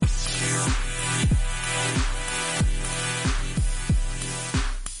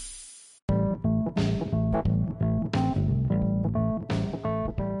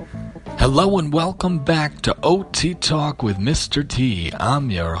Hello and welcome back to OT Talk with Mr. T. I'm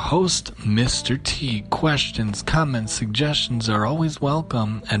your host, Mr. T. Questions, comments, suggestions are always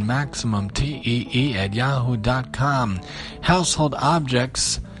welcome at MaximumTEE@yahoo.com. Household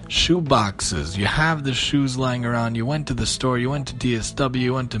objects, shoe boxes. You have the shoes lying around. You went to the store, you went to DSW,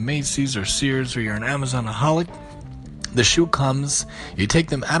 you went to Macy's or Sears, or you're an Amazonaholic. The shoe comes, you take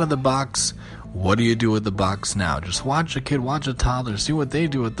them out of the box. What do you do with the box now? Just watch a kid, watch a toddler, see what they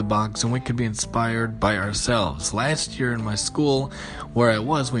do with the box, and we could be inspired by ourselves. Last year in my school, where I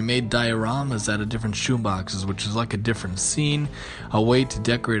was, we made dioramas out of different shoe boxes, which is like a different scene, a way to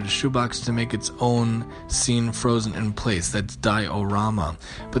decorate a shoebox to make its own scene frozen in place. That's diorama.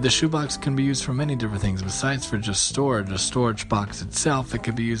 But the shoebox can be used for many different things. Besides for just storage, a storage box itself, it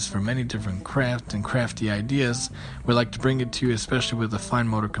could be used for many different craft and crafty ideas. We like to bring it to you, especially with the fine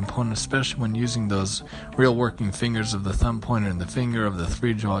motor component, especially when using those real working fingers of the thumb pointer and the finger of the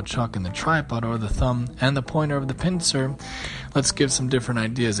three-jaw chuck and the tripod, or the thumb and the pointer of the pincer. Let's give some different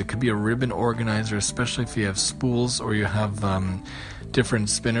ideas. It could be a ribbon organizer, especially if you have spools or you have different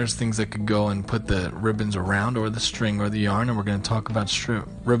spinners, things that could go and put the ribbons around, or the string or the yarn. And we're going to talk about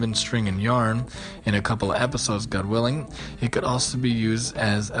ribbon, string, and yarn in a couple of episodes, God willing. It could also be used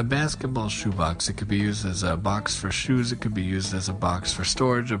as a basketball shoebox. It could be used as a box for shoes. It could be used as a box for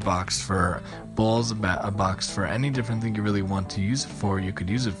storage, a box for balls, a box for any different thing you really want to use it for. You could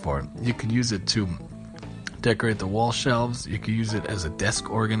use it for. You could use it to decorate the wall shelves. You could use it as a desk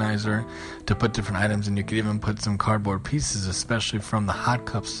organizer to put different items, and you could even put some cardboard pieces, especially from the hot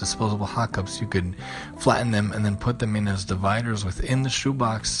cups, disposable hot cups. You could flatten them and then put them in as dividers within the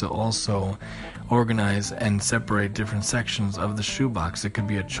shoebox to also organize and separate different sections of the shoebox. It could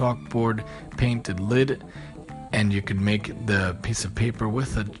be a chalkboard painted lid, and you could make the piece of paper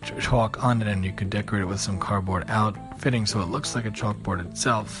with the chalk on it, and you could decorate it with some cardboard outfitting so it looks like a chalkboard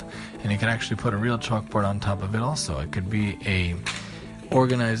itself. And you could actually put a real chalkboard on top of it also. It could be a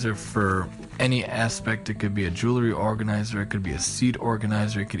organizer for any aspect. It could be a jewelry organizer. It could be a seat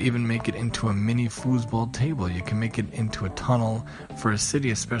organizer. You could even make it into a mini foosball table. You can make it into a tunnel for a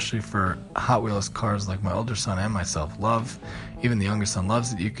city, especially for Hot Wheels cars like my older son and myself love. Even the younger son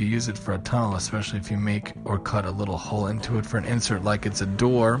loves it. You could use it for a tunnel, especially if you make or cut a little hole into it for an insert like it's a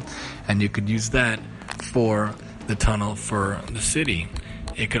door, and you could use that for the tunnel for the city.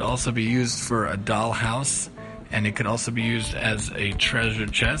 It could also be used for a dollhouse, and it could also be used as a treasure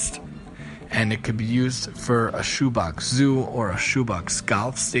chest, and it could be used for a shoebox zoo or a shoebox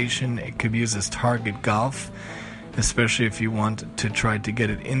golf station. It could be used as target golf, especially if you want to try to get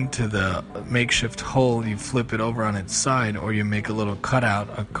it into the makeshift hole. You flip it over on its side, or you make a little cutout,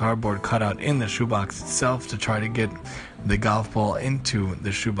 a cardboard cutout in the shoebox itself to try to get the golf ball into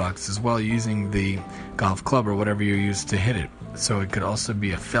the shoebox as well, using the golf club or whatever you use to hit it. So it could also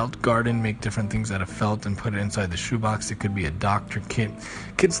be a felt garden, make different things out of felt and put it inside the shoebox. It could be a doctor kit.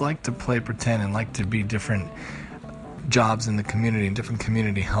 Kids like to play pretend and like to be different jobs in the community and different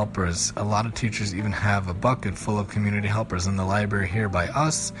community helpers. A lot of teachers even have a bucket full of community helpers. In the library here by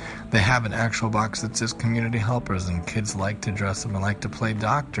us, they have an actual box that says community helpers, and kids like to dress up and like to play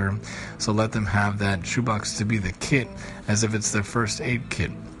doctor, so let them have that shoebox to be the kit as if it's their first aid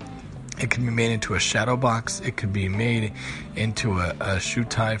kit. It can be made into a shadow box. It could be made into a shoe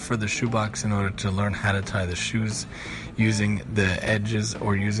tie for the shoebox in order to learn how to tie the shoes using the edges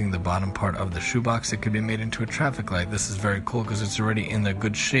or using the bottom part of the shoebox. It could be made into a traffic light. This is very cool because it's already in the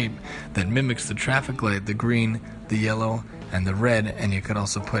good shape that mimics the traffic light, the green, the yellow, and the red. And you could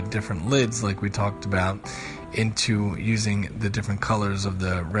also put different lids, like we talked about, into using the different colors of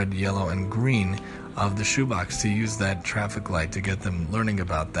the red, yellow, and green of the shoebox to use that traffic light to get them learning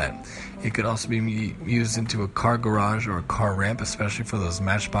about that. It could also be used into a car garage or a car ramp, especially for those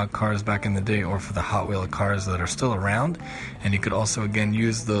Matchbox cars back in the day, or for the Hot Wheel cars that are still around. And you could also again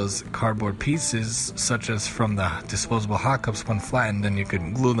use those cardboard pieces, such as from the disposable hot cups, when flattened, and you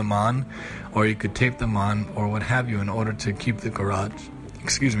could glue them on, or you could tape them on, or what have you, in order to keep the car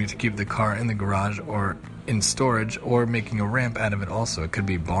in the garage or in storage, or making a ramp out of it also. It could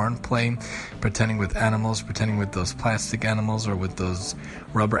be barn play, pretending with animals, pretending with those plastic animals or with those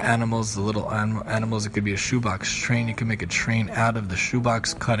rubber animals, the little animals. It could be a shoebox train. You can make a train out of the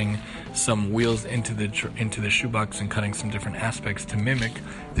shoebox, cutting some wheels into the shoebox and cutting some different aspects to mimic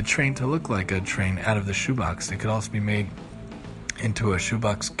the train to look like a train out of the shoebox. It could also be made into a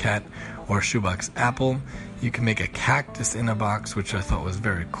shoebox cat or a shoebox apple. You can make a cactus in a box, which I thought was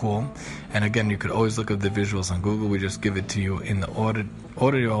very cool. And again, you could always look at the visuals on Google. We just give it to you in the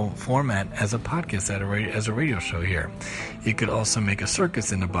audio format as a podcast, as a radio show here. You could also make a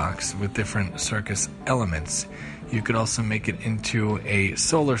circus in a box with different circus elements. You could also make it into a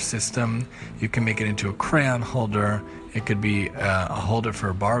solar system. You can make it into a crayon holder. It could be a holder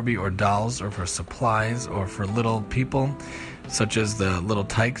for Barbie or dolls, or for supplies, or for little people, such as the little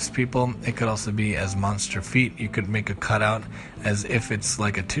Tykes people. It could also be as monster feet. You could make a cutout as if it's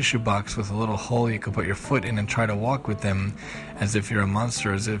like a tissue box with a little hole you could put your foot in and try to walk with them as if you're a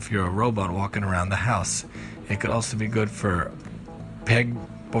monster, as if you're a robot walking around the house. It could also be good for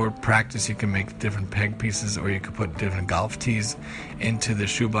pegboard practice. You can make different peg pieces, or you could put different golf tees into the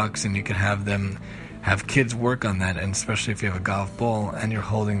shoebox, and you could have kids work on that, and especially if you have a golf ball and you're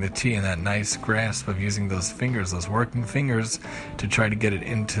holding the tee in that nice grasp of using those fingers, those working fingers, to try to get it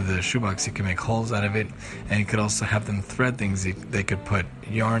into the shoebox. You can make holes out of it, and you could also have them thread things. They could put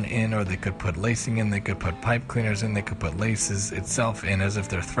yarn in, or they could put lacing in, they could put pipe cleaners in, they could put laces itself in, as if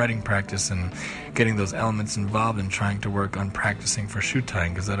they're threading practice and getting those elements involved and trying to work on practicing for shoe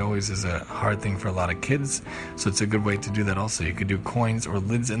tying, because that always is a hard thing for a lot of kids. So it's a good way to do that also. You could do coins or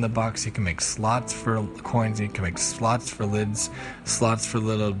lids in the box. You can make slots for coins, you can make slots for lids, slots for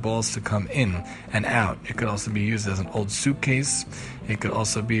little balls to come in and out. It could also be used as an old suitcase. It could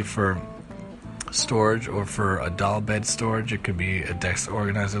also be for storage, or for a doll bed storage. It could be a desk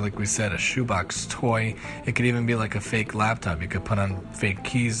organizer, like we said, a shoebox toy. It could even be like a fake laptop. You could put on fake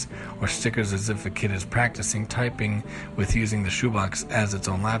keys or stickers as if a kid is practicing typing with using the shoebox as its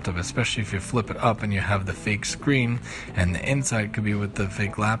own laptop, especially if you flip it up and you have the fake screen, and the inside could be with the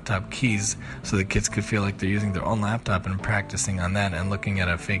fake laptop keys, so the kids could feel like they're using their own laptop and practicing on that and looking at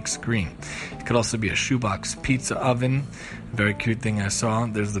a fake screen. It could also be a shoebox pizza oven. Very cute thing I saw.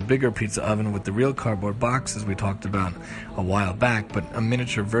 There's the bigger pizza oven with the real cardboard boxes we talked about a while back, but a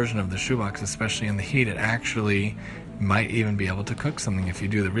miniature version of the shoebox, especially in the heat, it actually might even be able to cook something if you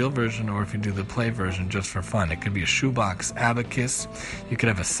do the real version, or if you do the play version just for fun. It could be a shoebox abacus. You could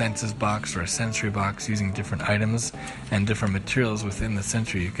have a senses box or a sensory box using different items and different materials within the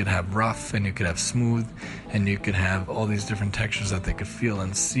sensory. You could have rough, and you could have smooth, and you could have all these different textures that they could feel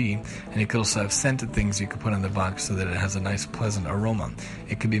and see. And you could also have scented things you could put in the box so that it has a nice pleasant aroma.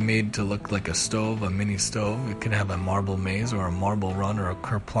 It could be made to look like a stove, a mini stove. It could have a marble maze or a marble run or a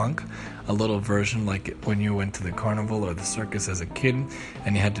kerplunk, a little version like when you went to the carnival or the circus as a kid,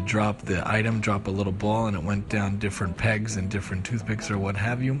 and you had to drop a little ball, and it went down different pegs and different toothpicks or what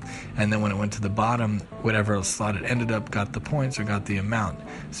have you, and then when it went to the bottom, whatever slot it ended up got the points or got the amount.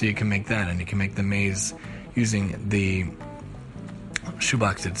 So you can make that, and you can make the maze using the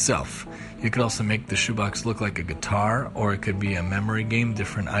shoebox itself. You could also make the shoebox look like a guitar, or it could be a memory game,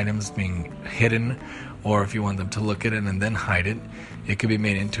 different items being hidden, or if you want them to look at it and then hide it. It could be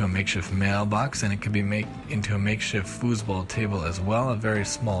made into a makeshift mailbox, and it could be made into a makeshift foosball table as well, a very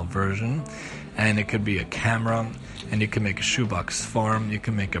small version. And it could be a camera, and you can make a shoebox farm. You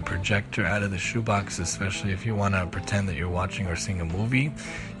can make a projector out of the shoebox, especially if you want to pretend that you're watching or seeing a movie.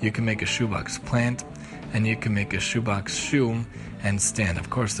 You can make a shoebox plant, and you can make a shoebox shoe and stand. Of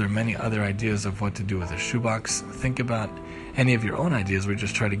course, there are many other ideas of what to do with a shoebox. Think about any of your own ideas. We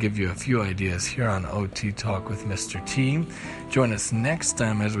just try to give you a few ideas here on OT Talk with Mr. T. Join us next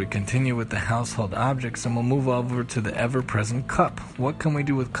time as we continue with the household objects, and we'll move over to the ever-present cup. What can we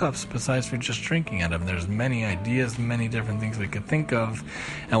do with cups besides for just drinking out of them? There's many ideas, many different things we could think of,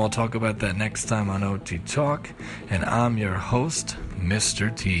 and we'll talk about that next time on OT Talk. And I'm your host,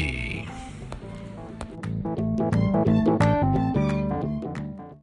 Mr. T.